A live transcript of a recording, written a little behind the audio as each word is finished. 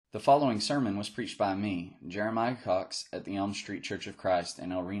The following sermon was preached by me, Jeremiah Cox, at the Elm Street Church of Christ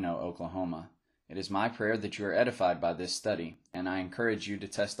in El Reno, Oklahoma. It is my prayer that you are edified by this study, and I encourage you to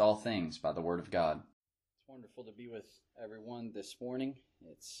test all things by the Word of God. It's wonderful to be with everyone this morning.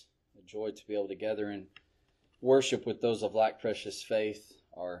 It's a joy to be able to gather and worship with those of like precious faith,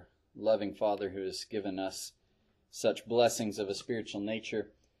 our loving Father who has given us such blessings of a spiritual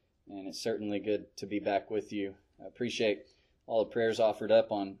nature, and it's certainly good to be back with you. I appreciate all the prayers offered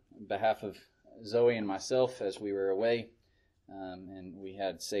up on behalf of Zoe and myself as we were away, and we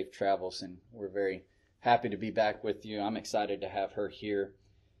had safe travels, and we're very happy to be back with you. I'm excited to have her here.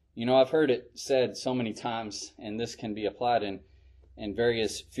 You know, I've heard it said so many times, and this can be applied in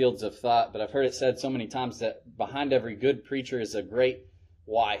various fields of thought, but I've heard it said so many times that behind every good preacher is a great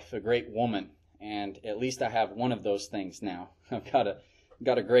wife, a great woman, and at least I have one of those things now. I've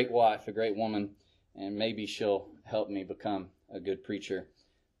got a great wife, a great woman, and maybe she'll help me become a good preacher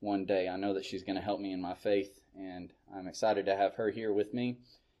one day. I know that she's going to help me in my faith, and I'm excited to have her here with me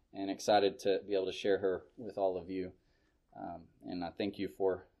and excited to be able to share her with all of you. And I thank you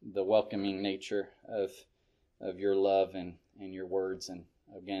for the welcoming nature of your love and your words, and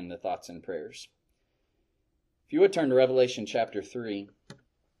again, the thoughts and prayers. If you would turn to Revelation chapter 3.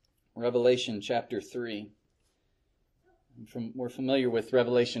 Revelation chapter 3. We're familiar with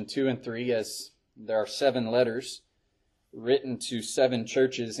Revelation 2 and 3 as there are 7 letters written to 7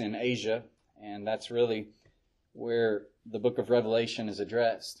 churches in Asia, and that's really where the book of Revelation is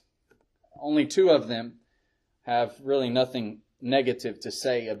addressed. Only 2 of them have really nothing negative to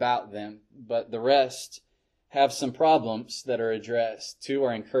say about them, but the rest have some problems that are addressed. 2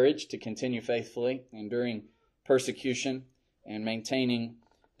 are encouraged to continue faithfully, enduring persecution, and maintaining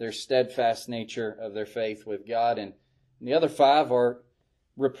their steadfast nature of their faith with God, and the other 5 are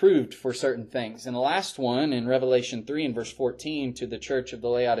reproved for certain things. And the last one in Revelation 3 and verse 14 to the church of the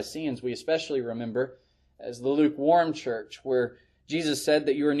Laodiceans, we especially remember as the lukewarm church, where Jesus said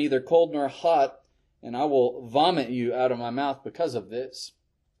that you are neither cold nor hot, and I will vomit you out of my mouth because of this.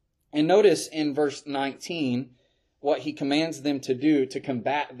 And notice in verse 19 what he commands them to do to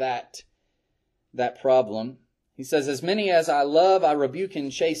combat that problem. He says, "As many as I love, I rebuke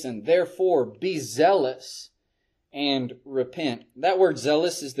and chasten. Therefore, be zealous and repent." That word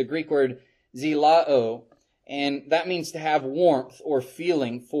zealous is the Greek word zelao, and that means to have warmth or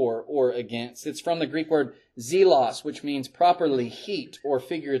feeling for or against. It's from the Greek word zelos, which means properly heat, or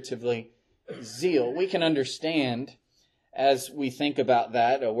figuratively zeal. We can understand as we think about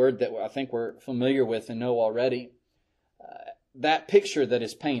that, a word that I think we're familiar with and know already, that picture that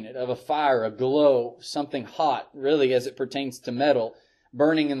is painted of a fire, a glow, something hot, really as it pertains to metal,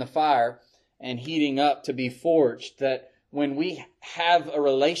 burning in the fire and heating up to be forged, that when we have a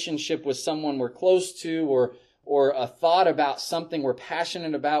relationship with someone we're close to, or a thought about something we're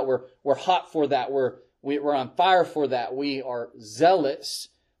passionate about, we're hot for that, we're on fire for that, we are zealous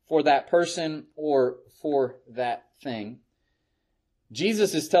for that person or for that thing.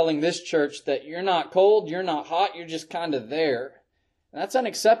 Jesus is telling this church that you're not cold, you're not hot, you're just kind of there. And that's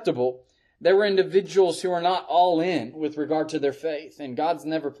unacceptable. There were individuals who are not all in with regard to their faith, and God's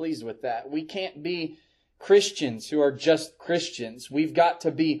never pleased with that. We can't be Christians who are just Christians. We've got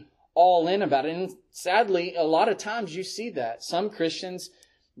to be all in about it. And sadly, a lot of times you see that. Some Christians,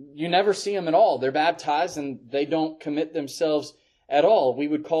 you never see them at all. They're baptized and they don't commit themselves at all. We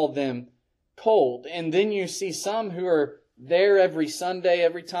would call them cold. And then you see some who are there every Sunday,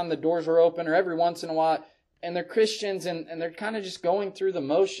 every time the doors are open, or every once in a while, and they're Christians and they're kind of just going through the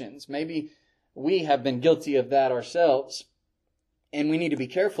motions. Maybe we have been guilty of that ourselves, and we need to be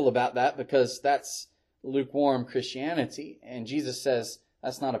careful about that because that's lukewarm Christianity, and Jesus says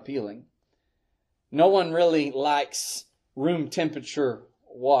that's not appealing. No one really likes room temperature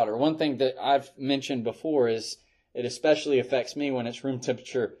water. One thing that I've mentioned before is it especially affects me when it's room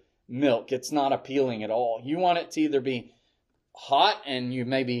temperature milk. It's not appealing at all. You want it to either be hot and you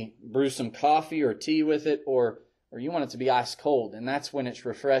maybe brew some coffee or tea with it, or you want it to be ice cold, and that's when it's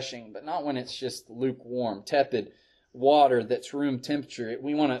refreshing, but not when it's just lukewarm, tepid water that's room temperature.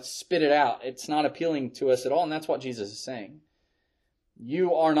 We want to spit it out. It's not appealing to us at all, and that's what Jesus is saying.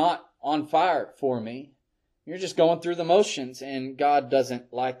 You are not on fire for me. You're just going through the motions, and God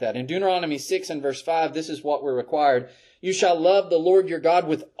doesn't like that. In Deuteronomy 6 and verse 5, this is what we're required. You shall love the Lord your God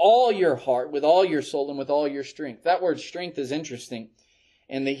with all your heart, with all your soul, and with all your strength. That word strength is interesting.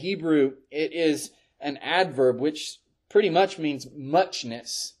 In the Hebrew, it is an adverb, which pretty much means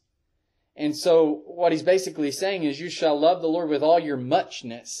muchness. And so what he's basically saying is you shall love the Lord with all your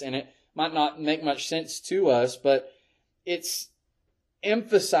muchness. And it might not make much sense to us, but it's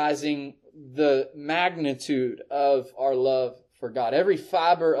emphasizing the magnitude of our love for God. Every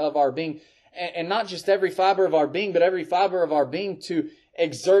fiber of our being, and not just every fiber of our being, but every fiber of our being to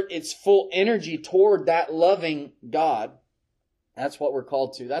exert its full energy toward that loving God. That's what we're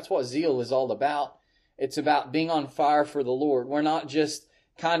called to. That's what zeal is all about. It's about being on fire for the Lord. We're not just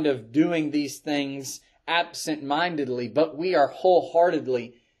kind of doing these things absent-mindedly, but we are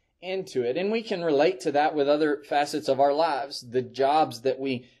wholeheartedly into it. And we can relate to that with other facets of our lives. The jobs that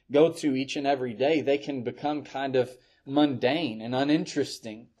we go to each and every day, they can become kind of mundane and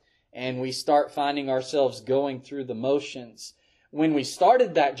uninteresting. And we start finding ourselves going through the motions. When we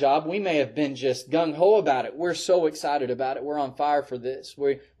started that job, we may have been just gung-ho about it. We're so excited about it. We're on fire for this.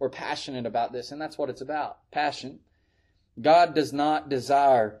 We're passionate about this. And that's what it's about. Passion. God does not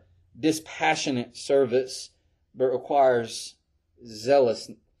desire dispassionate service, but requires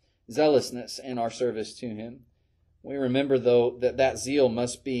zealousness in our service to Him. We remember, though, that zeal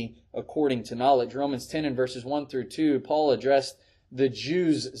must be according to knowledge. Romans 10 and verses 1 through 2, Paul addressed the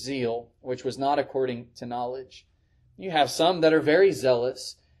Jews' zeal, which was not according to knowledge. You have some that are very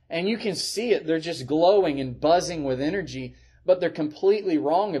zealous, and you can see it. They're just glowing and buzzing with energy, but they're completely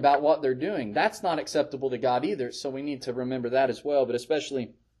wrong about what they're doing. That's not acceptable to God either, so we need to remember that as well. But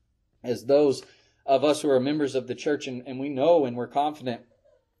especially as those of us who are members of the church, and we know and we're confident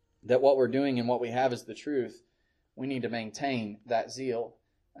that what we're doing and what we have is the truth, we need to maintain that zeal.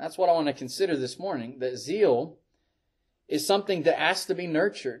 That's what I want to consider this morning, that zeal is something that has to be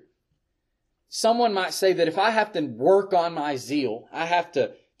nurtured. Someone might say that if I have to work on my zeal, I have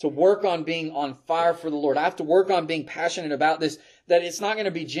to work on being on fire for the Lord, I have to work on being passionate about this, that it's not going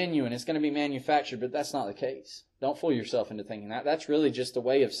to be genuine, it's going to be manufactured, but that's not the case. Don't fool yourself into thinking that. That's really just a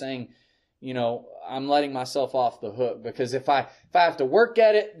way of saying, I'm letting myself off the hook, because if I have to work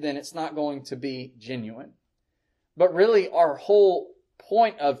at it, then it's not going to be genuine. But really, our whole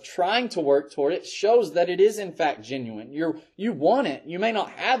point of trying to work toward it shows that it is in fact genuine. You want it. You may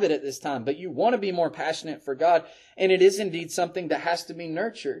not have it at this time, but you want to be more passionate for God, and it is indeed something that has to be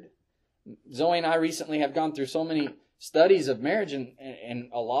nurtured. Zoe and I recently have gone through so many studies of marriage, and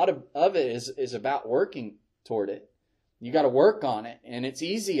a lot of it is about working toward it. You got to work on it, and it's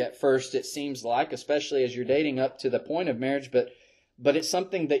easy at first, it seems like, especially as you're dating up to the point of marriage, but it's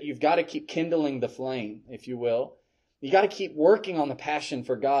something that you've got to keep kindling the flame, if you will. You got to keep working on the passion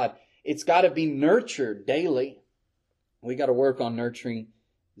for God. It's got to be nurtured daily. We got to work on nurturing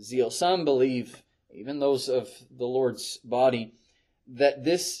zeal. Some believe, even those of the Lord's body, that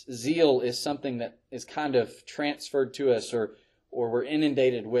this zeal is something that is kind of transferred to us or we're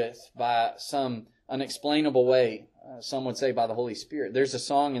inundated with by some unexplainable way. Some would say by the Holy Spirit. There's a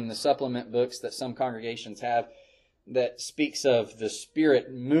song in the supplement books that some congregations have that speaks of the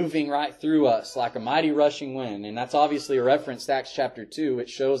Spirit moving right through us like a mighty rushing wind. And that's obviously a reference to Acts chapter 2, which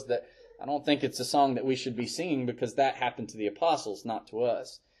shows that I don't think it's a song that we should be singing, because that happened to the apostles, not to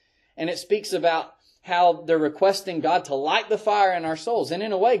us. And it speaks about how they're requesting God to light the fire in our souls. And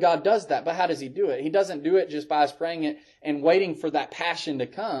in a way, God does that. But how does He do it? He doesn't do it just by us praying it and waiting for that passion to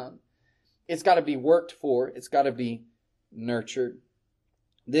come. It's got to be worked for. It's got to be nurtured.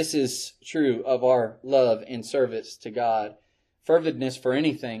 This is true of our love and service to God. Fervidness for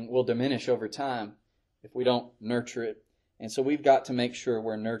anything will diminish over time if we don't nurture it. And so we've got to make sure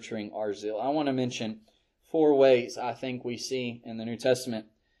we're nurturing our zeal. I want to mention 4 ways I think we see in the New Testament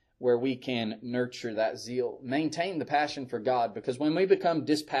where we can nurture that zeal. Maintain the passion for God, because when we become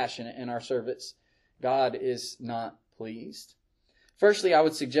dispassionate in our service, God is not pleased. Firstly, I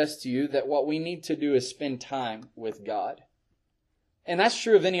would suggest to you that what we need to do is spend time with God. And that's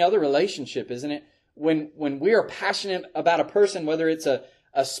true of any other relationship, isn't it? When we are passionate about a person, whether it's a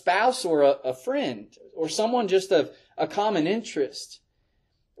spouse or a friend or someone just of a common interest,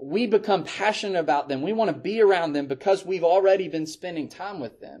 we become passionate about them. We want to be around them because we've already been spending time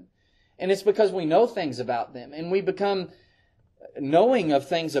with them. And it's because we know things about them. And we become knowing of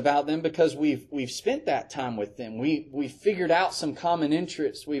things about them because we've spent that time with them. We've figured out some common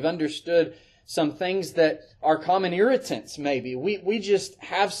interests. We've understood some things that are common irritants, maybe. We just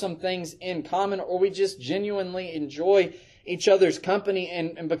have some things in common, or we just genuinely enjoy each other's company.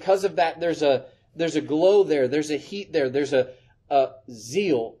 And because of that, there's a glow there. There's a heat there. There's a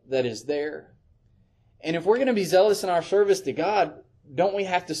zeal that is there. And if we're going to be zealous in our service to God, don't we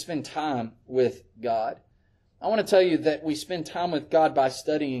have to spend time with God? I want to tell you that we spend time with God by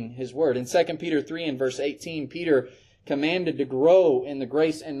studying His Word. In 2 Peter 3 and verse 18, Peter commanded to grow in the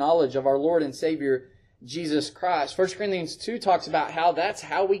grace and knowledge of our Lord and Savior, Jesus Christ. 1 Corinthians 2 talks about how that's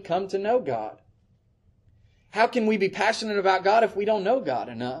how we come to know God. How can we be passionate about God if we don't know God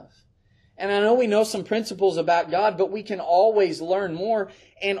enough? And I know we know some principles about God, but we can always learn more,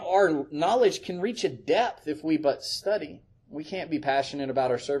 and our knowledge can reach a depth if we but study. We can't be passionate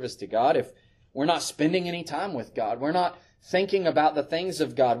about our service to God if we're not spending any time with God. We're not thinking about the things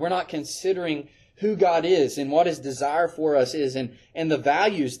of God. We're not considering who God is and what His desire for us is and the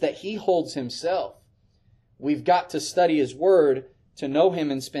values that He holds Himself. We've got to study His Word to know Him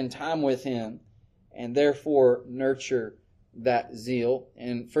and spend time with Him and therefore nurture that zeal.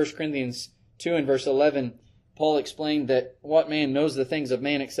 In 1 Corinthians 2 and verse 11, Paul explained that what man knows the things of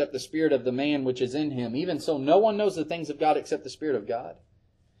man except the spirit of the man which is in him? Even so, no one knows the things of God except the Spirit of God.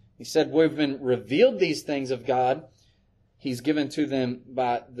 He said, we've been revealed these things of God. He's given to them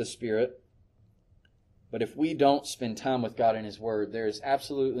by the Spirit. But if we don't spend time with God in His Word, there is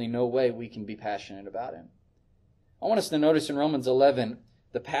absolutely no way we can be passionate about Him. I want us to notice in Romans 11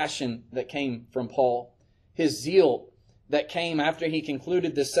 the passion that came from Paul. His zeal that came after he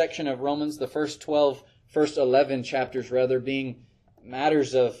concluded this section of Romans, the first 11 chapters being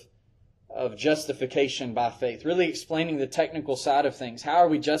matters of justification by faith. Really explaining the technical side of things. How are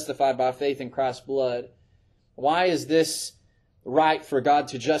we justified by faith in Christ's blood? Why is this right for God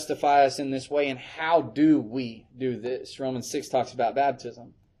to justify us in this way? And how do we do this? Romans 6 talks about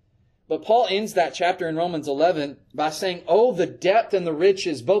baptism. But Paul ends that chapter in Romans 11 by saying, oh, the depth and the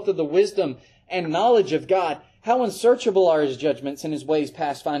riches, both of the wisdom and knowledge of God. How unsearchable are His judgments and His ways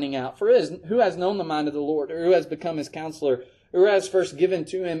past finding out. For who has known the mind of the Lord, or who has become His counselor, or who has first given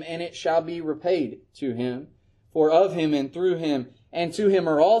to Him, and it shall be repaid to Him? For of Him and through Him and to Him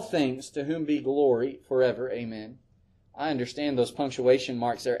are all things, to whom be glory forever. Amen. I understand those punctuation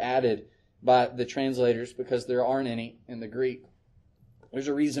marks are added by the translators because there aren't any in the Greek. There's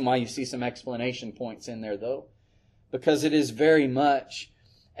a reason why you see some explanation points in there, though. Because it is very much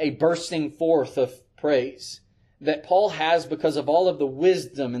a bursting forth of praise that Paul has because of all of the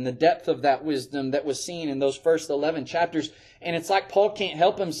wisdom and the depth of that wisdom that was seen in those first 11 chapters. And it's like Paul can't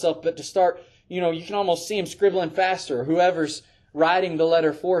help himself but to start, you can almost see him scribbling faster. Whoever's writing the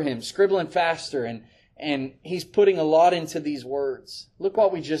letter for him, scribbling faster. And he's putting a lot into these words. Look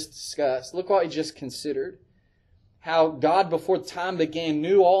what we just discussed. Look what we just considered. How God before time began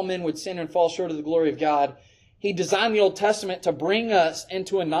knew all men would sin and fall short of the glory of God. He designed the Old Testament to bring us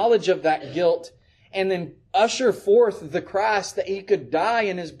into a knowledge of that guilt and then usher forth the Christ that He could die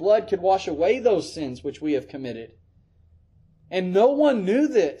and His blood could wash away those sins which we have committed. And no one knew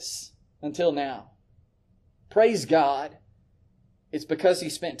this until now. Praise God. It's because he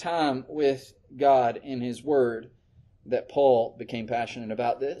spent time with God in His Word that Paul became passionate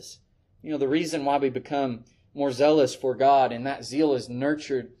about this. The reason why we become more zealous for God and that zeal is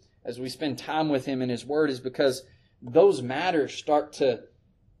nurtured as we spend time with Him in His Word is because those matters start to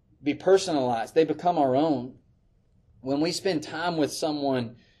be personalized. They become our own. When we spend time with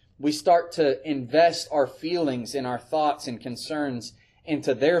someone, we start to invest our feelings and our thoughts and concerns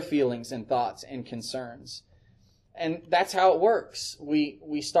into their feelings and thoughts and concerns. And that's how it works.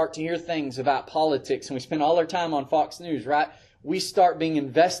 We start to hear things about politics and we spend all our time on Fox News, right? We start being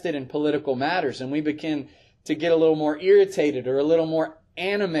invested in political matters and we begin to get a little more irritated or a little more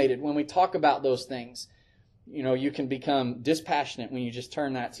animated when we talk about those things. You can become dispassionate when you just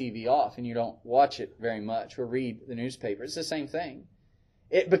turn that TV off and you don't watch it very much or read the newspaper. It's the same thing.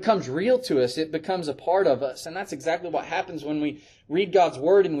 It becomes real to us. It becomes a part of us. And that's exactly what happens when we read God's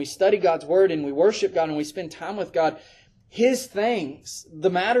Word and we study God's Word and we worship God and we spend time with God. His things, the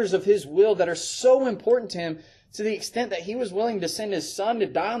matters of His will that are so important to Him to the extent that He was willing to send His Son to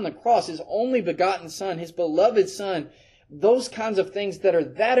die on the cross, His only begotten Son, His beloved Son. Those kinds of things that are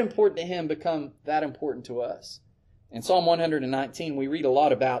that important to Him become that important to us. In Psalm 119, we read a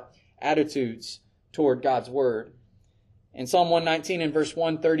lot about attitudes toward God's Word. In Psalm 119 and verse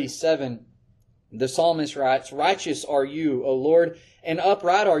 137, the psalmist writes, righteous are you, O Lord, and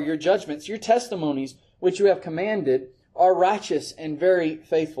upright are your judgments. Your testimonies, which you have commanded, are righteous and very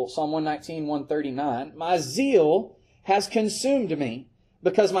faithful. Psalm 119, 139. My zeal has consumed me,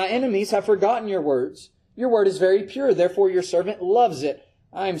 because my enemies have forgotten your words. Your word is very pure, therefore your servant loves it.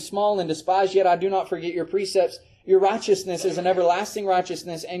 I am small and despised, yet I do not forget your precepts. Your righteousness is an everlasting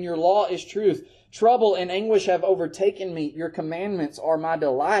righteousness, and your law is truth. Trouble and anguish have overtaken me. Your commandments are my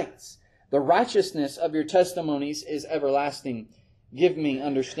delights. The righteousness of your testimonies is everlasting. Give me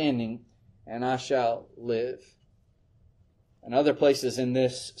understanding, and I shall live. In other places in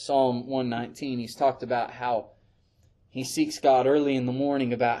this Psalm 119, he's talked about how he seeks God early in the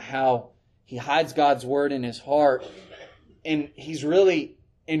morning, about how he hides God's word in his heart, and he's really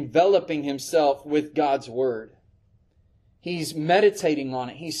enveloping himself with God's word. He's meditating on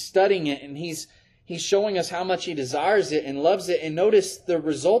it. He's studying it, and he's showing us how much he desires it and loves it. And notice the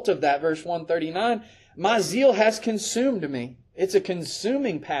result of that, verse 139. My zeal has consumed me. It's a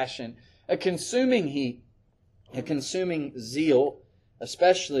consuming passion, a consuming heat. A consuming zeal,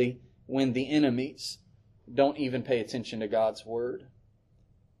 especially when the enemies don't even pay attention to God's Word.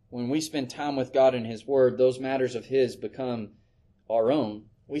 When we spend time with God and His Word, those matters of His become our own.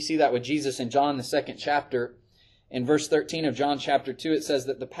 We see that with Jesus in John, the 2nd chapter. In verse 13 of John chapter 2, it says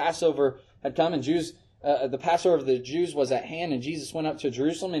that the Passover had come and the Passover of the Jews was at hand, and Jesus went up to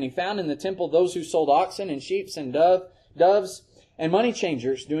Jerusalem, and He found in the temple those who sold oxen and sheep and doves and money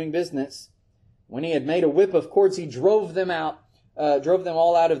changers doing business. When He had made a whip of cords, He drove them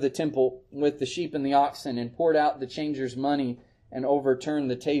all out of the temple with the sheep and the oxen, and poured out the changers' money and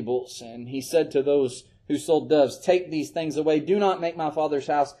overturned the tables. And He said to those who sold doves, "Take these things away. Do not make my Father's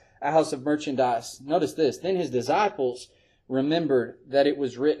house a house of merchandise." Notice this. Then His disciples remembered that it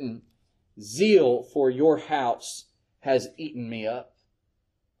was written, "Zeal for your house has eaten me up."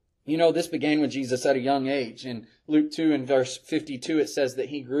 You know, this began with Jesus at a young age. In Luke 2 and verse 52, it says that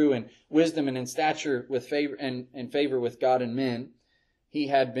He grew in wisdom and in stature with favor and favor with God and men. He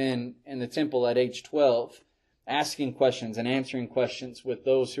had been in the temple at age 12, asking questions and answering questions with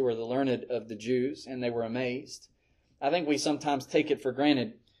those who were the learned of the Jews, and they were amazed. I think we sometimes take it for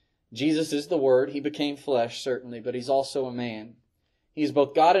granted. Jesus is the Word. He became flesh, certainly, but He's also a man. He's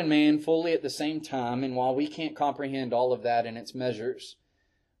both God and man fully at the same time, and while we can't comprehend all of that in its measures,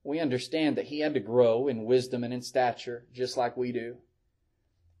 we understand that He had to grow in wisdom and in stature, just like we do.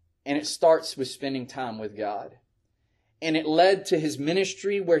 And it starts with spending time with God. And it led to His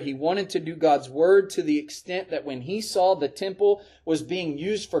ministry where He wanted to do God's Word to the extent that when He saw the temple was being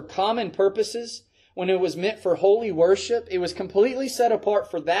used for common purposes, when it was meant for holy worship, it was completely set apart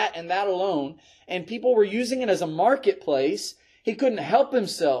for that and that alone, and people were using it as a marketplace, He couldn't help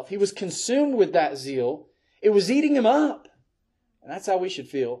Himself. He was consumed with that zeal. It was eating Him up. And that's how we should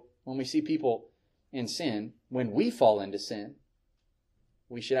feel when we see people in sin, when we fall into sin.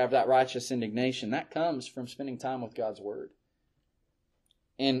 We should have that righteous indignation. That comes from spending time with God's Word.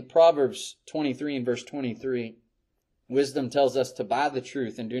 In Proverbs 23 and verse 23, wisdom tells us to buy the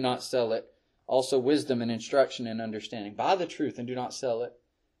truth and do not sell it. Also wisdom and instruction and understanding. Buy the truth and do not sell it.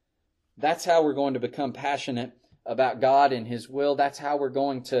 That's how we're going to become passionate about God and His will. That's how we're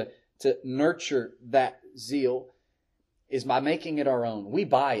going to nurture that zeal, is by making it our own. We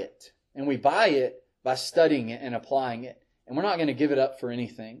buy it. And we buy it by studying it and applying it. And we're not going to give it up for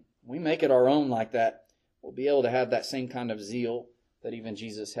anything. We make it our own like that. We'll be able to have that same kind of zeal that even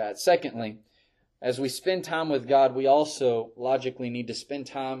Jesus had. Secondly, as we spend time with God, we also logically need to spend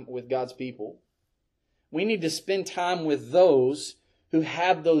time with God's people. We need to spend time with those who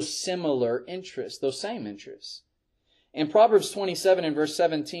have those similar interests, those same interests. In Proverbs 27 and verse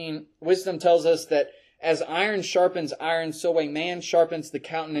 17, wisdom tells us that as iron sharpens iron, so a man sharpens the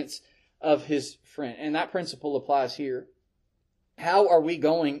countenance of his friend. And that principle applies here. How are we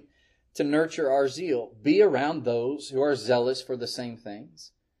going to nurture our zeal? Be around those who are zealous for the same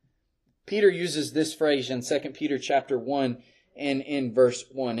things. Peter uses this phrase in 2 Peter chapter 1 and in verse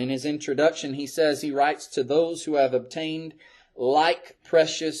 1. In his introduction, he says he writes to those who have obtained like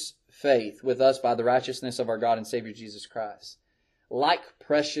precious faith with us by the righteousness of our God and Savior Jesus Christ. Like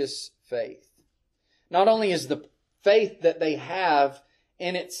precious faith. Not only is the faith that they have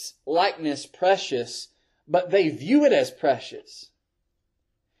in its likeness precious, but they view it as precious.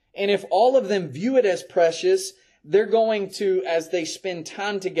 And if all of them view it as precious, they're going to, as they spend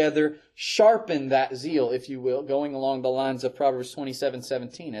time together, sharpen that zeal, if you will, going along the lines of Proverbs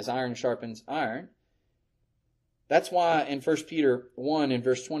 27:17, as iron sharpens iron. That's why in 1 Peter 1 and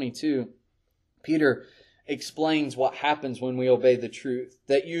verse 22, Peter explains what happens when we obey the truth.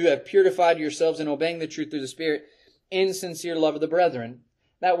 That you have purified yourselves in obeying the truth through the Spirit in sincere love of the brethren.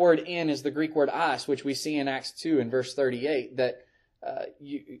 That word "in" is the Greek word "eis," which we see in Acts 2 and verse 38, that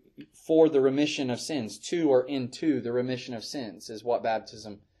for the remission of sins. To or into the remission of sins is what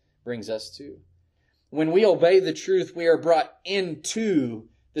baptism brings us to. When we obey the truth, we are brought into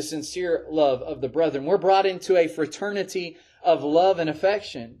the sincere love of the brethren. We're brought into a fraternity of love and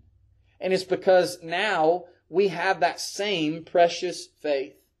affection. And it's because now we have that same precious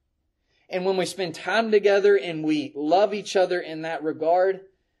faith. And when we spend time together and we love each other in that regard,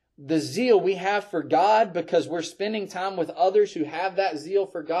 the zeal we have for God, because we're spending time with others who have that zeal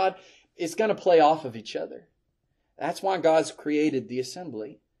for God, it's going to play off of each other. That's why God's created the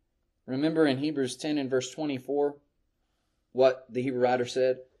assembly. Remember in Hebrews 10 and verse 24, what the Hebrew writer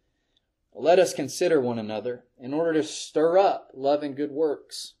said? Let us consider one another in order to stir up love and good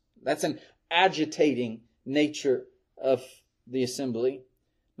works. That's an agitating nature of the assembly.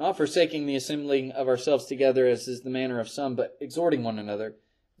 Not forsaking the assembling of ourselves together as is the manner of some, but exhorting one another.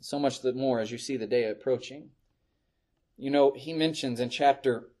 So much the more as you see the day approaching. You know, he mentions in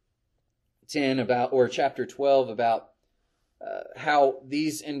chapter 10 about, or chapter 12 about how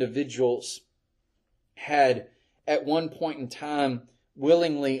these individuals had at one point in time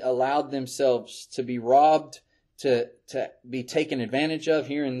willingly allowed themselves to be robbed, to be taken advantage of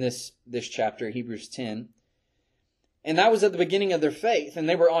here in this chapter, Hebrews 10. And that was at the beginning of their faith. And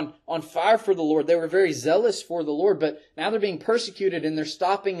they were on fire for the Lord. They were very zealous for the Lord. But now they're being persecuted and they're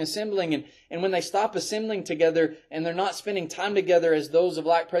stopping assembling. And when they stop assembling together and they're not spending time together as those of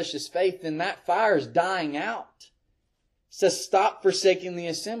like precious faith, then that fire is dying out. It says stop forsaking the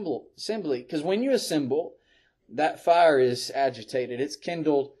assembly. Because when you assemble, that fire is agitated. It's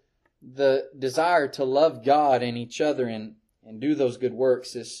kindled. The desire to love God and each other and do those good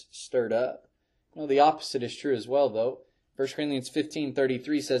works is stirred up. No, the opposite is true as well, though. 1 Corinthians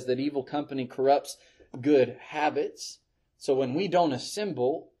 15:33 says that evil company corrupts good habits. So when we don't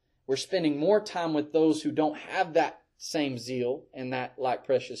assemble, we're spending more time with those who don't have that same zeal and that like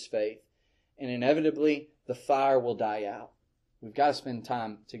precious faith. And inevitably, the fire will die out. We've got to spend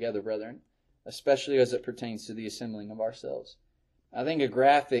time together, brethren, especially as it pertains to the assembling of ourselves. I think a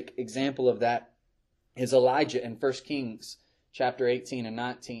graphic example of that is Elijah in 1 Kings chapter 18 and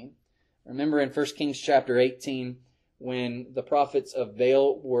 19. Remember in 1 Kings chapter 18 when the prophets of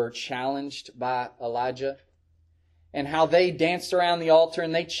Baal were challenged by Elijah and how they danced around the altar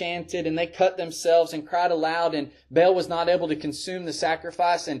and they chanted and they cut themselves and cried aloud and Baal was not able to consume the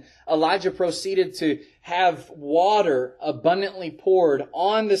sacrifice and Elijah proceeded to have water abundantly poured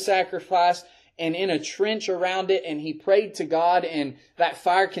on the sacrifice and in a trench around it and he prayed to God and that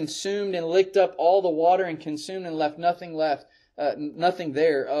fire consumed and licked up all the water and consumed and left nothing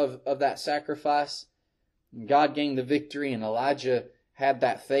there of that sacrifice. And God gained the victory and Elijah had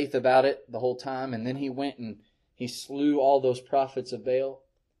that faith about it the whole time. And then he went and he slew all those prophets of Baal.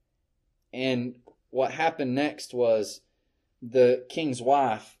 And what happened next was the king's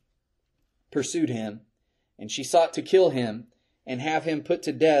wife pursued him and she sought to kill him and have him put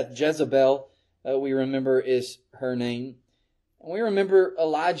to death. Jezebel, we remember, is her name. And we remember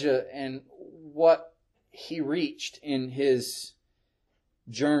Elijah and what he reached in his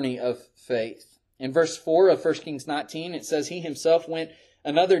journey of faith. In verse 4 of 1 Kings 19, it says, he himself went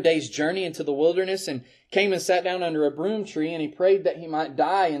another day's journey into the wilderness and came and sat down under a broom tree, and he prayed that he might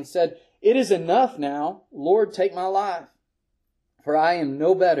die and said, it is enough now, Lord, take my life, for I am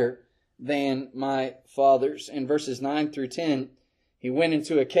no better than my fathers. In verses 9 through 10, he went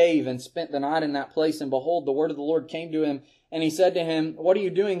into a cave and spent the night in that place, and behold, the word of the Lord came to him, and he said to him, what are you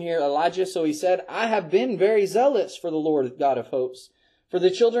doing here, Elijah? So he said, I have been very zealous for the Lord God of hosts. For the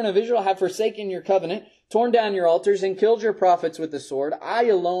children of Israel have forsaken your covenant, torn down your altars, and killed your prophets with the sword. I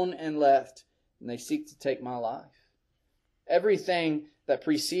alone am left, and they seek to take my life. Everything that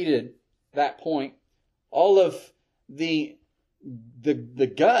preceded that point, all of the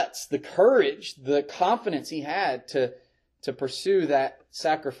guts, the courage, the confidence he had to pursue that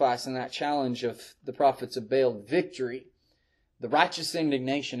sacrifice and that challenge of the prophets of Baal, victory, the righteous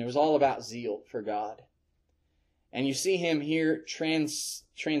indignation, it was all about zeal for God. And you see him here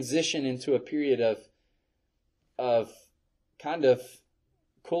transition into a period of kind of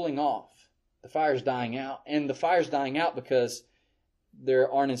cooling off. The fire's dying out. And the fire's dying out because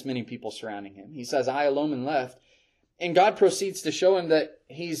there aren't as many people surrounding him. He says, I alone am left. And God proceeds to show him that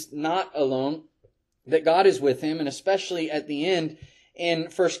he's not alone, that God is with him. And especially at the end, in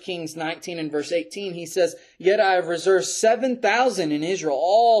 1 Kings 19 and verse 18, he says, yet I have reserved 7,000 in Israel,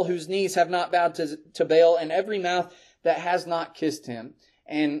 all whose knees have not bowed to Baal, and every mouth that has not kissed him.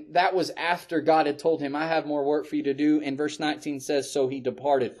 And that was after God had told him, I have more work for you to do. And verse 19 says, so he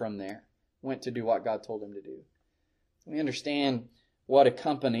departed from there, went to do what God told him to do. We understand what a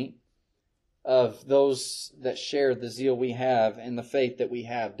company of those that share the zeal we have and the faith that we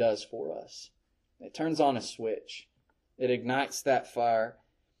have does for us. It turns on a switch. It ignites that fire.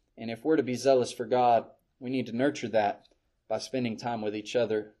 And if we're to be zealous for God, we need to nurture that by spending time with each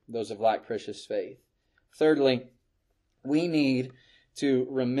other, those of like precious faith. Thirdly, we need to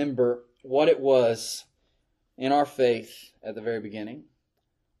remember what it was in our faith at the very beginning.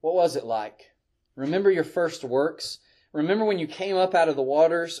 What was it like? Remember your first works. Remember when you came up out of the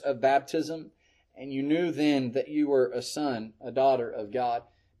waters of baptism and you knew then that you were a son, a daughter of God.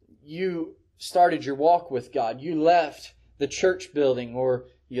 You started your walk with God. You left the church building or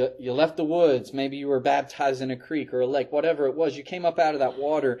you left the woods. Maybe you were baptized in a creek or a lake, whatever it was. You came up out of that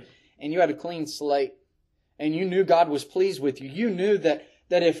water and you had a clean slate and you knew God was pleased with you. You knew that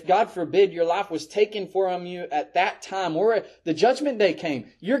if, God forbid, your life was taken from you at that time or the judgment day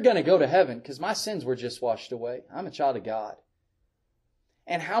came, you're going to go to heaven because my sins were just washed away. I'm a child of God.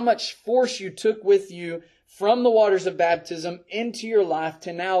 And how much force you took with you from the waters of baptism into your life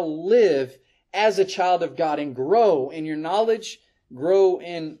to now live as a child of God and grow in your knowledge, grow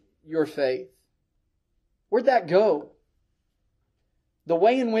in your faith. Where'd that go? The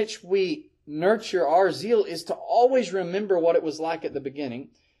way in which we nurture our zeal is to always remember what it was like at the beginning.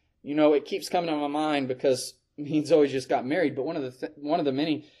 You know, it keeps coming to my mind because he's always just got married, but one of the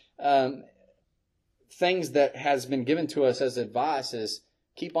many things that has been given to us as advice is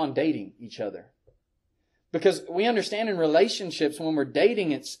keep on dating each other. Because we understand in relationships when we're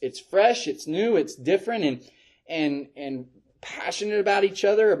dating, it's fresh, it's new, it's different, and passionate about each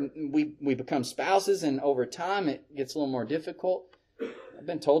other. We become spouses, and over time it gets a little more difficult. I've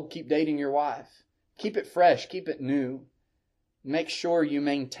been told keep dating your wife. Keep it fresh, keep it new. Make sure you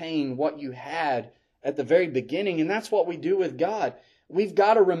maintain what you had at the very beginning, and that's what we do with God. We've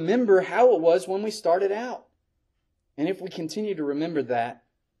got to remember how it was when we started out. And if we continue to remember that,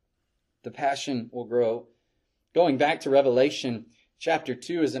 the passion will grow. Going back to Revelation chapter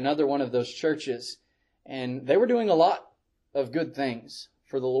 2 is another one of those churches. And they were doing a lot of good things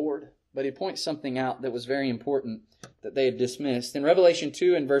for the Lord. But he points something out that was very important that they had dismissed. In Revelation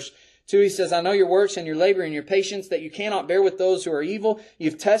 2 and verse 2, he says, I know your works and your labor and your patience, that you cannot bear with those who are evil.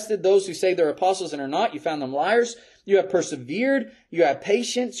 You've tested those who say they're apostles and are not. You found them liars. You have persevered. You have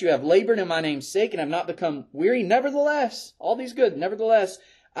patience. You have labored in my name's sake and have not become weary. Nevertheless, all these good. Nevertheless,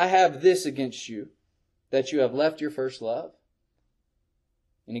 I have this against you, that you have left your first love.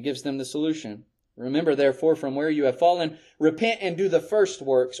 And he gives them the solution. Remember, therefore, from where you have fallen, repent and do the first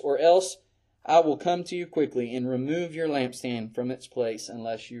works, or else I will come to you quickly and remove your lampstand from its place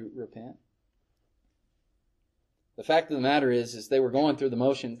unless you repent. The fact of the matter is they were going through the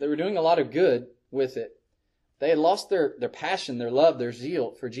motions. They were doing a lot of good with it. They had lost their passion, their love, their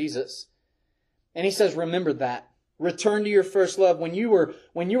zeal for Jesus. And he says, remember that. Return to your first love. When you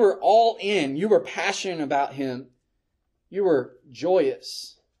were all in, you were passionate about Him. You were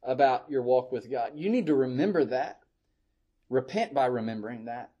joyous about your walk with God. You need to remember that. Repent by remembering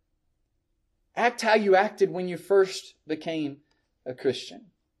that. Act how you acted when you first became a Christian.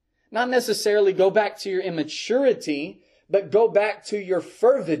 Not necessarily go back to your immaturity, but go back to your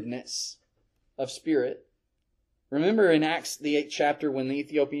fervidness of spirit. Remember in Acts, the 8th chapter, when the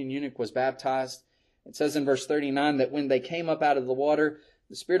Ethiopian eunuch was baptized, it says in verse 39 that when they came up out of the water,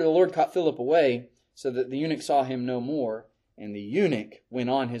 the Spirit of the Lord caught Philip away, so that the eunuch saw him no more, and the eunuch went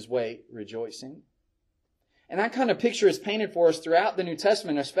on his way rejoicing. And that kind of picture is painted for us throughout the New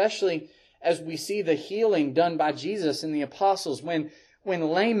Testament, especially as we see the healing done by Jesus and the apostles, when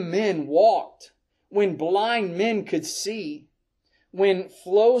lame men walked, when blind men could see, when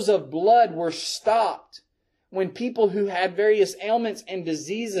flows of blood were stopped, when people who had various ailments and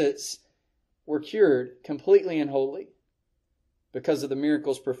diseases were cured completely and wholly because of the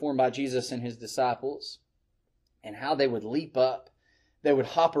miracles performed by Jesus and His disciples, and how they would leap up, they would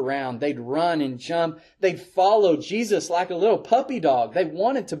hop around, they'd run and jump, they'd follow Jesus like a little puppy dog. They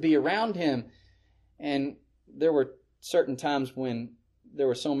wanted to be around Him. And there were certain times when there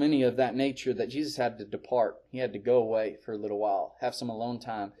were so many of that nature that Jesus had to depart. He had to go away for a little while, have some alone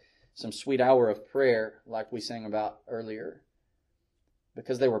time, some sweet hour of prayer like we sang about earlier,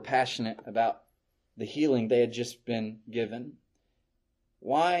 because they were passionate about the healing they had just been given.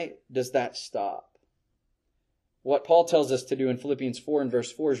 Why does that stop? What Paul tells us to do in Philippians 4 and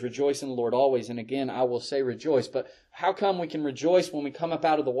verse 4 is rejoice in the Lord always. And again, I will say rejoice. But how come we can rejoice when we come up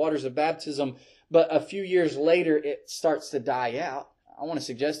out of the waters of baptism, but a few years later it starts to die out? I want to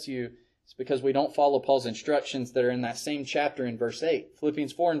suggest to you it's because we don't follow Paul's instructions that are in that same chapter in verse 8.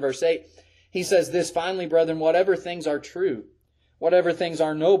 Philippians 4 and verse 8, he says this, finally, brethren, whatever things are true, whatever things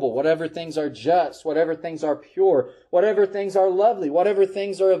are noble, whatever things are just, whatever things are pure, whatever things are lovely, whatever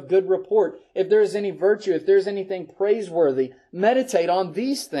things are of good report, if there is any virtue, if there is anything praiseworthy, meditate on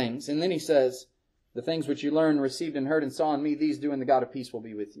these things. And then he says, the things which you learned, received, and heard, and saw in me, these do, and the God of peace will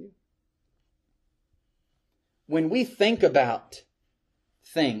be with you. When we think about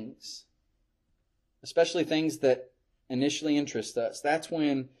things, especially things that initially interest us, that's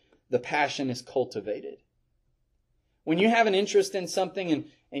when the passion is cultivated. When you have an interest in something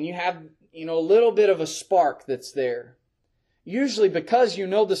and you have, a little bit of a spark that's there, usually because you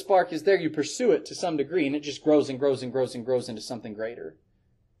know the spark is there, you pursue it to some degree, and it just grows and grows and grows and grows into something greater.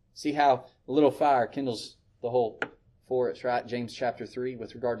 See how a little fire kindles the whole forest, right? James chapter 3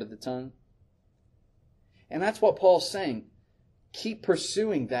 with regard to the tongue. And that's what Paul's saying. Keep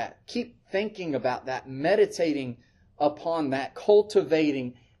pursuing that. Keep thinking about that, meditating upon that,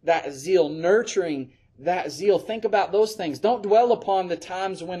 cultivating that zeal, nurturing that zeal. Think about those things. Don't dwell upon the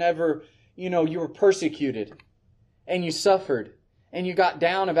times whenever, you were persecuted and you suffered and you got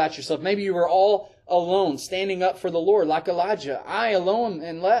down about yourself. Maybe you were all alone, standing up for the Lord like Elijah. I alone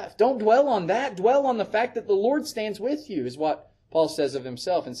and left. Don't dwell on that. Dwell on the fact that the Lord stands with you, is what Paul says of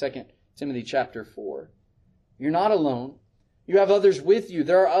himself in 2 Timothy chapter 4. You're not alone. You have others with you.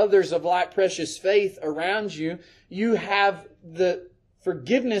 There are others of like precious faith around you. You have the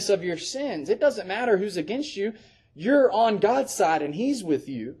forgiveness of your sins. It doesn't matter who's against you. You're on God's side and He's with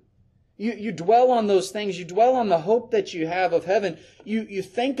you. You dwell on those things. You dwell on the hope that you have of heaven. You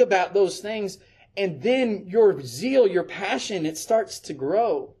think about those things, and then your zeal, your passion, it starts to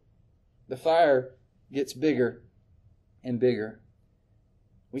grow. The fire gets bigger and bigger.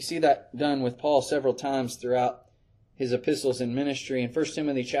 We see that done with Paul several times throughout his epistles and ministry. And 1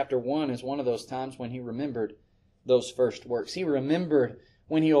 Timothy chapter 1 is one of those times when he remembered those first works. He remembered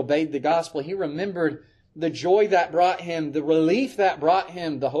when he obeyed the gospel. He remembered the joy that brought him, the relief that brought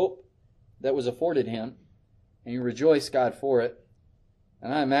him, the hope that was afforded him. And he rejoiced God for it.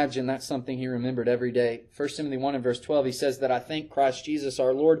 And I imagine that's something he remembered every day. 1 Timothy 1 and verse 12, he says that I thank Christ Jesus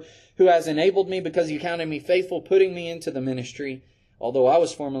our Lord, who has enabled me because He counted me faithful, putting me into the ministry, although I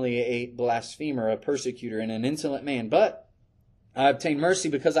was formerly a blasphemer, a persecutor, and an insolent man. But I obtained mercy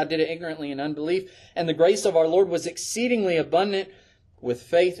because I did it ignorantly in unbelief, and the grace of our Lord was exceedingly abundant with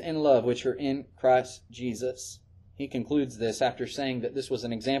faith and love which are in Christ Jesus. He concludes this after saying that this was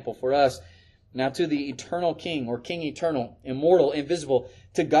an example for us. Now to the eternal King, or King eternal, immortal, invisible,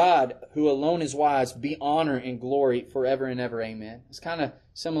 to God who alone is wise, be honor and glory forever and ever. Amen. It's kind of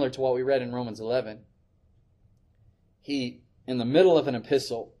similar to what we read in Romans 11. He, in the middle of an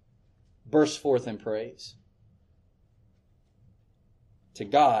epistle, bursts forth in praise. To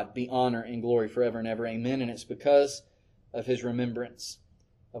God be honor and glory forever and ever. Amen. And it's because of his remembrance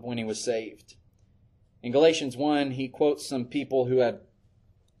of when he was saved. In Galatians 1, he quotes some people who had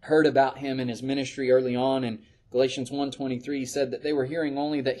heard about him in his ministry early on. In Galatians 1:23, he said that they were hearing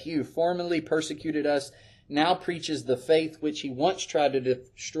only that he who formerly persecuted us now preaches the faith which he once tried to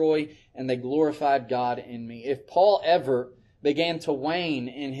destroy, and they glorified God in me. If Paul ever began to wane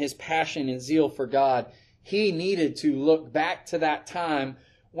in his passion and zeal for God, he needed to look back to that time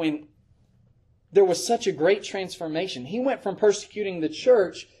when there was such a great transformation. He went from persecuting the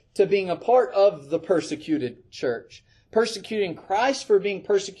church to being a part of the persecuted church. Persecuting Christ for being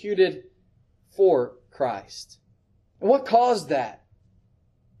persecuted for Christ. And what caused that?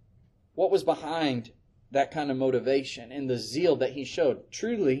 What was behind that kind of motivation and the zeal that he showed?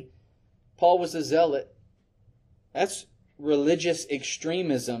 Truly, Paul was a zealot. That's religious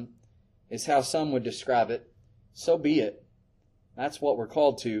extremism, is how some would describe it. So be it. That's what we're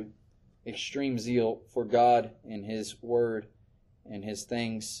called to. Extreme zeal for God and His Word and His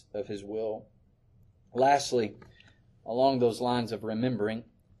things of His will. Lastly, along those lines of remembering,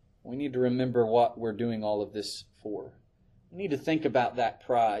 we need to remember what we're doing all of this for. We need to think about that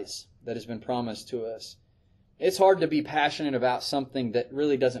prize that has been promised to us. It's hard to be passionate about something that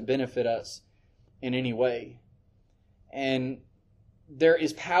really doesn't benefit us in any way. And there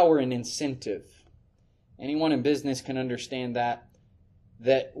is power in incentive. Anyone in business can understand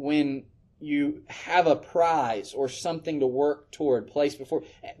that when you have a prize or something to work toward, place before,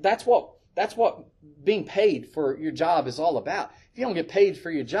 that's what being paid for your job is all about. If you don't get paid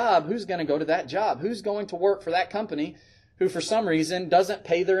for your job, who's going to go to that job? Who's going to work for that company who for some reason doesn't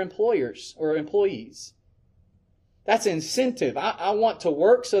pay their employers or employees? That's incentive. I want to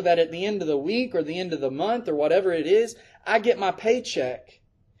work so that at the end of the week or the end of the month or whatever it is, I get my paycheck.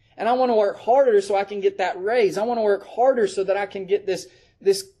 And I want to work harder so I can get that raise. I want to work harder so that I can get this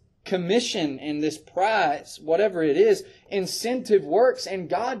commission and this prize, whatever it is. Incentive works, and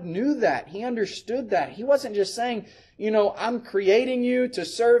God knew that. He understood that. He wasn't just saying, I'm creating you to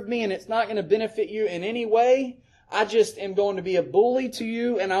serve me and it's not going to benefit you in any way. I just am going to be a bully to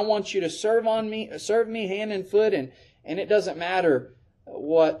you, and I want you to serve me hand and foot, and it doesn't matter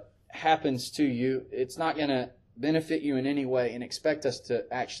what happens to you. It's not going to benefit you in any way, and expect us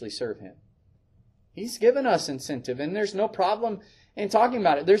to actually serve Him. He's given us incentive, and there's no problem in talking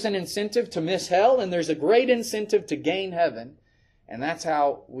about it. There's an incentive to miss hell, and there's a great incentive to gain heaven, and that's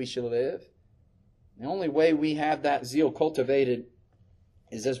how we should live. The only way we have that zeal cultivated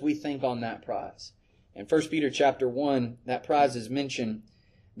is as we think on that prize. In 1 Peter chapter 1, that prize is mentioned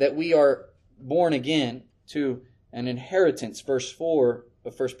that we are born again to an inheritance, verse 4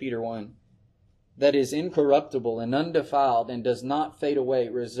 of 1 Peter 1, that is incorruptible and undefiled and does not fade away,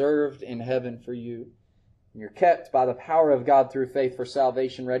 reserved in heaven for you. And you're kept by the power of God through faith for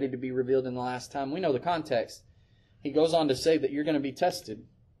salvation, ready to be revealed in the last time. We know the context. He goes on to say that you're going to be tested.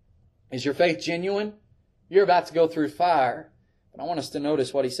 Is your faith genuine? You're about to go through fire. But I want us to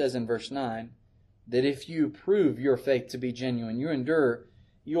notice what he says in verse 9. That if you prove your faith to be genuine, you endure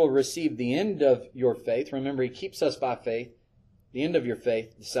you will receive the end of your faith. Remember, He keeps us by faith. The end of your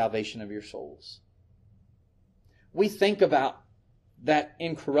faith, the salvation of your souls. We think about that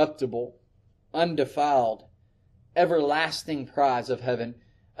incorruptible, undefiled, everlasting prize of heaven,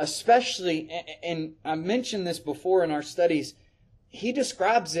 especially, and I mentioned this before in our studies, He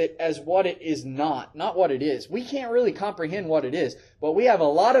describes it as what it is not what it is. We can't really comprehend what it is, but we have a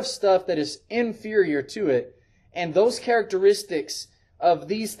lot of stuff that is inferior to it, and those characteristics of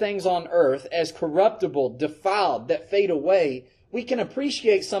these things on earth as corruptible, defiled, that fade away, we can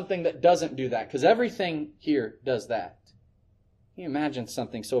appreciate something that doesn't do that, because everything here does that. Can you imagine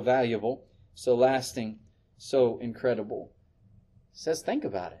something so valuable, so lasting, so incredible? It says, think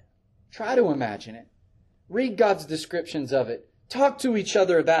about it. Try to imagine it. Read God's descriptions of it. Talk to each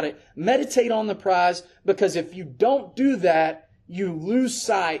other about it. Meditate on the prize, because if you don't do that, you lose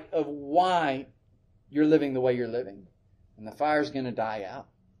sight of why you're living the way you're living. And the fire's going to die out.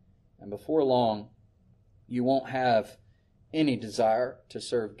 And before long, you won't have any desire to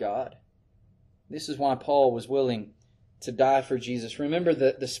serve God. This is why Paul was willing to die for Jesus. Remember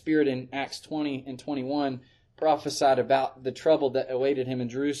the Spirit in Acts 20 and 21 prophesied about the trouble that awaited him in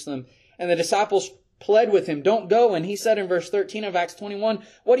Jerusalem. And the disciples pled with him, don't go. And he said in verse 13 of Acts 21,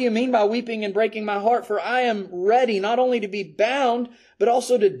 what do you mean by weeping and breaking my heart? For I am ready not only to be bound, but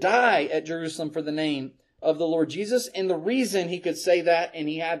also to die at Jerusalem for the name of the Lord Jesus. And the reason he could say that and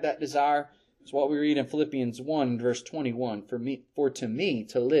he had that desire is what we read in Philippians 1 verse 21. For to me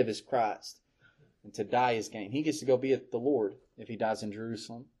to live is Christ, and to die is gain. He gets to go be with the Lord if he dies in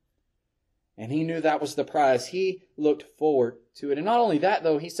Jerusalem. And he knew that was the prize. He looked forward to it. And not only that,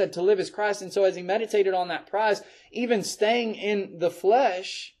 though, he said to live is Christ. And so as he meditated on that prize, even staying in the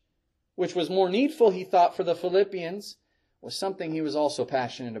flesh, which was more needful, he thought, for the Philippians, was something he was also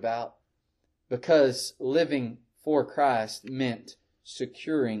passionate about. Because living for Christ meant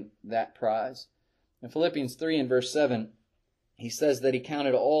securing that prize. In Philippians 3 and verse 7, he says that he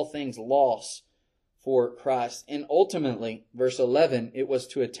counted all things loss for Christ. And ultimately, verse 11, it was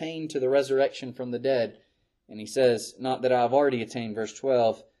to attain to the resurrection from the dead. And he says, not that I have already attained, verse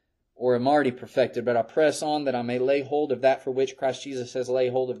 12, or am already perfected, but I press on that I may lay hold of that for which Christ Jesus has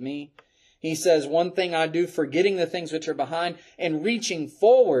laid hold of me. He says, one thing I do, forgetting the things which are behind and reaching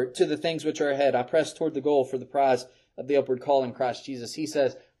forward to the things which are ahead. I press toward the goal for the prize of the upward call in Christ Jesus. He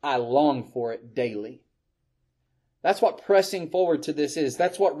says, I long for it daily. That's what pressing forward to this is.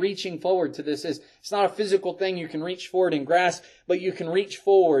 That's what reaching forward to this is. It's not a physical thing you can reach forward and grasp, but you can reach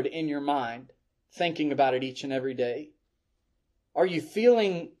forward in your mind, thinking about it each and every day. Are you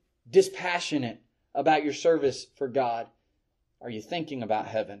feeling dispassionate about your service for God? Are you thinking about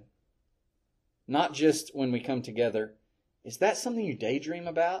heaven? Not just when we come together. Is that something you daydream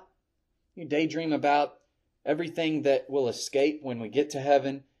about? You daydream about everything that will escape when we get to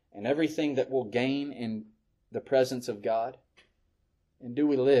heaven and everything that we'll gain in the presence of God? And do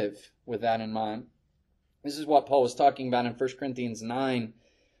we live with that in mind? This is what Paul was talking about in 1 Corinthians 9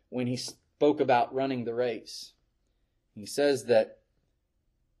 when he spoke about running the race. He says that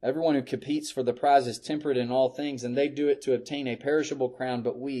everyone who competes for the prize is temperate in all things, and they do it to obtain a perishable crown,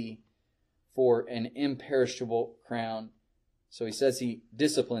 but we for an imperishable crown. So he says he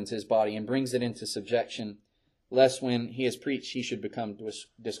disciplines his body and brings it into subjection, lest when he has preached he should become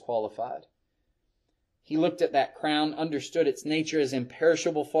disqualified. He looked at that crown, understood its nature as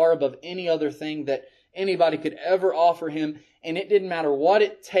imperishable, far above any other thing that anybody could ever offer him, and it didn't matter what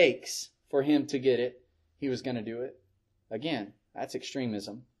it takes for him to get it, he was going to do it. Again, that's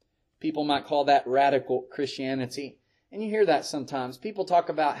extremism. People might call that radical Christianity. And you hear that sometimes. People talk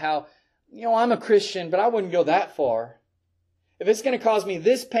about how, I'm a Christian, but I wouldn't go that far. If it's going to cause me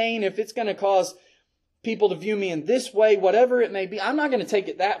this pain, if it's going to cause people to view me in this way, whatever it may be, I'm not going to take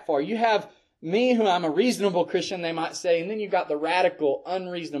it that far. You have me, who I'm a reasonable Christian, they might say, and then you've got the radical,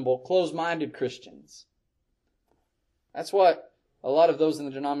 unreasonable, closed-minded Christians. That's what a lot of those in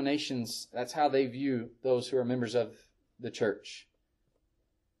the denominations, that's how they view those who are members of the church.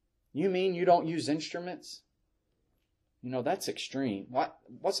 You mean you don't use instruments? That's extreme.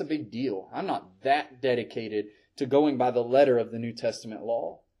 What's a big deal? I'm not that dedicated to going by the letter of the New Testament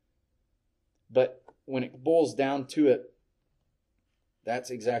law. But when it boils down to it,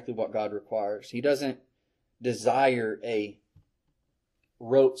 that's exactly what God requires. He doesn't desire a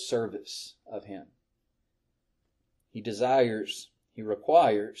rote service of Him. He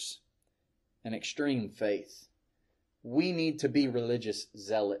requires an extreme faith. We need to be religious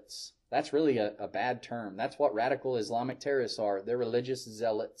zealots. That's really a bad term. That's what radical Islamic terrorists are. They're religious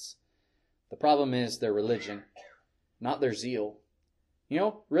zealots. The problem is their religion, not their zeal.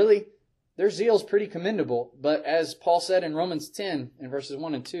 Really, their zeal is pretty commendable. But as Paul said in Romans 10, in verses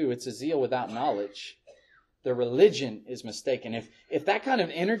 1 and 2, it's a zeal without knowledge. The religion is mistaken. If that kind of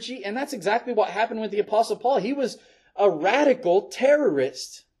energy, and that's exactly what happened with the Apostle Paul. He was a radical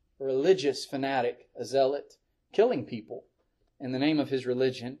terrorist, a religious fanatic, a zealot, killing people in the name of his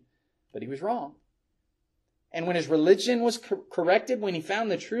religion, but he was wrong. And when his religion was corrected, when he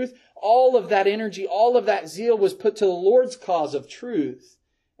found the truth, all of that energy, all of that zeal was put to the Lord's cause of truth.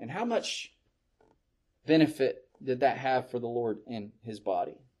 And how much benefit did that have for the Lord in his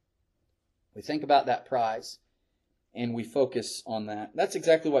body? We think about that prize and we focus on that. That's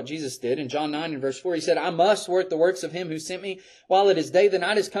exactly what Jesus did. In John 9 and verse 4, He said, I must work the works of Him who sent me while it is day. The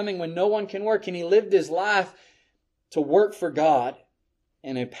night is coming when no one can work. And He lived His life to work for God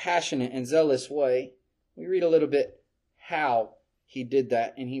in a passionate and zealous way. We read a little bit how He did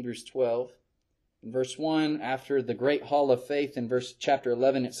that in Hebrews 12. In verse 1, after the great hall of faith, in chapter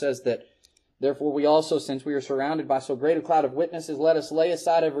 11, it says that, therefore we also, since we are surrounded by so great a cloud of witnesses, let us lay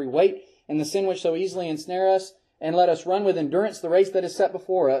aside every weight and the sin which so easily ensnare us, and let us run with endurance the race that is set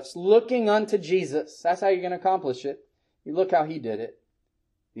before us, looking unto Jesus. That's how you're going to accomplish it. You look how He did it.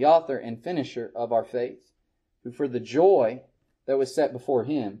 The author and finisher of our faith, who for the joy that was set before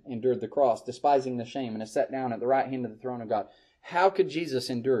Him endured the cross, despising the shame, and is set down at the right hand of the throne of God. How could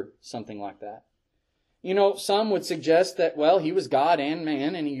Jesus endure something like that? You know, some would suggest that, well, He was God and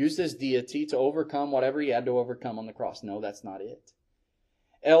man, and He used His deity to overcome whatever He had to overcome on the cross. No, that's not it.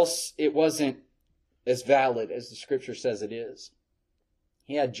 Else it wasn't as valid as the Scripture says it is.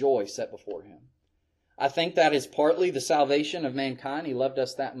 He had joy set before Him. I think that is partly the salvation of mankind. He loved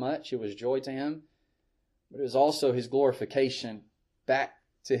us that much. It was joy to Him. But it was also His glorification back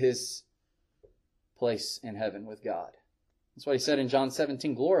to His place in heaven with God. That's what He said in John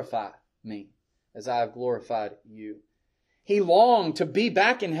 17, glorify me as I have glorified you. He longed to be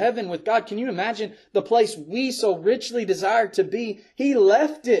back in heaven with God. Can you imagine the place we so richly desired to be? He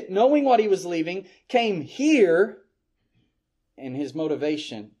left it knowing what He was leaving, came here, and His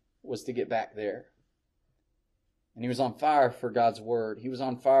motivation was to get back there. And He was on fire for God's Word. He was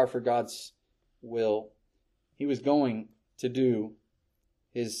on fire for God's will. He was going to do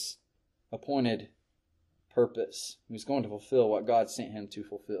His appointed purpose. He was going to fulfill what God sent Him to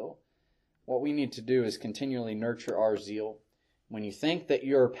fulfill. What we need to do is continually nurture our zeal. When you think that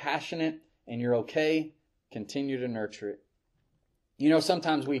you're passionate and you're okay, continue to nurture it. You know,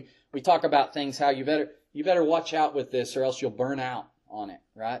 sometimes we talk about things how you better watch out with this or else you'll burn out on it,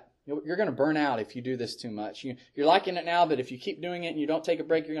 right? You're going to burn out if you do this too much. You're liking it now, but if you keep doing it and you don't take a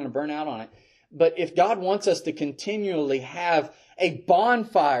break, you're going to burn out on it. But if God wants us to continually have a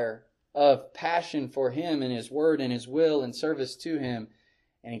bonfire of passion for Him and His Word and His will and service to Him,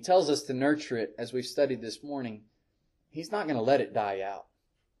 and He tells us to nurture it as we've studied this morning, He's not going to let it die out.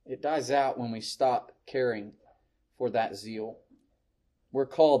 It dies out when we stop caring for that zeal. We're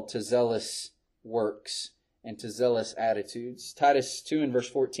called to zealous works and to zealous attitudes. Titus 2 and verse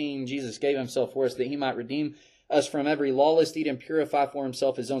 14, Jesus gave Himself for us that He might redeem us from every lawless deed and purify for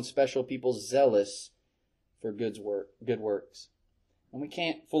Himself His own special people, zealous for good works. And we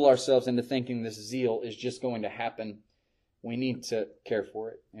can't fool ourselves into thinking this zeal is just going to happen. We need to care for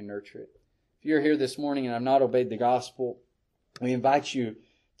it and nurture it. If you're here this morning and have not obeyed the gospel, we invite you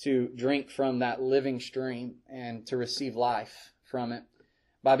to drink from that living stream and to receive life from it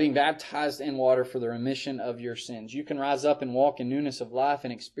by being baptized in water for the remission of your sins. You can rise up and walk in newness of life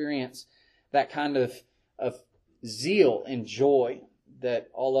and experience that kind of zeal and joy that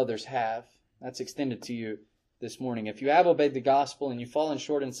all others have. That's extended to you this morning. If you have obeyed the gospel and you've fallen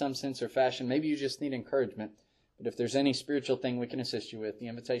short in some sense or fashion, maybe you just need encouragement. But if there's any spiritual thing we can assist you with, the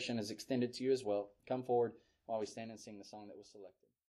invitation is extended to you as well. Come forward while we stand and sing the song that was selected.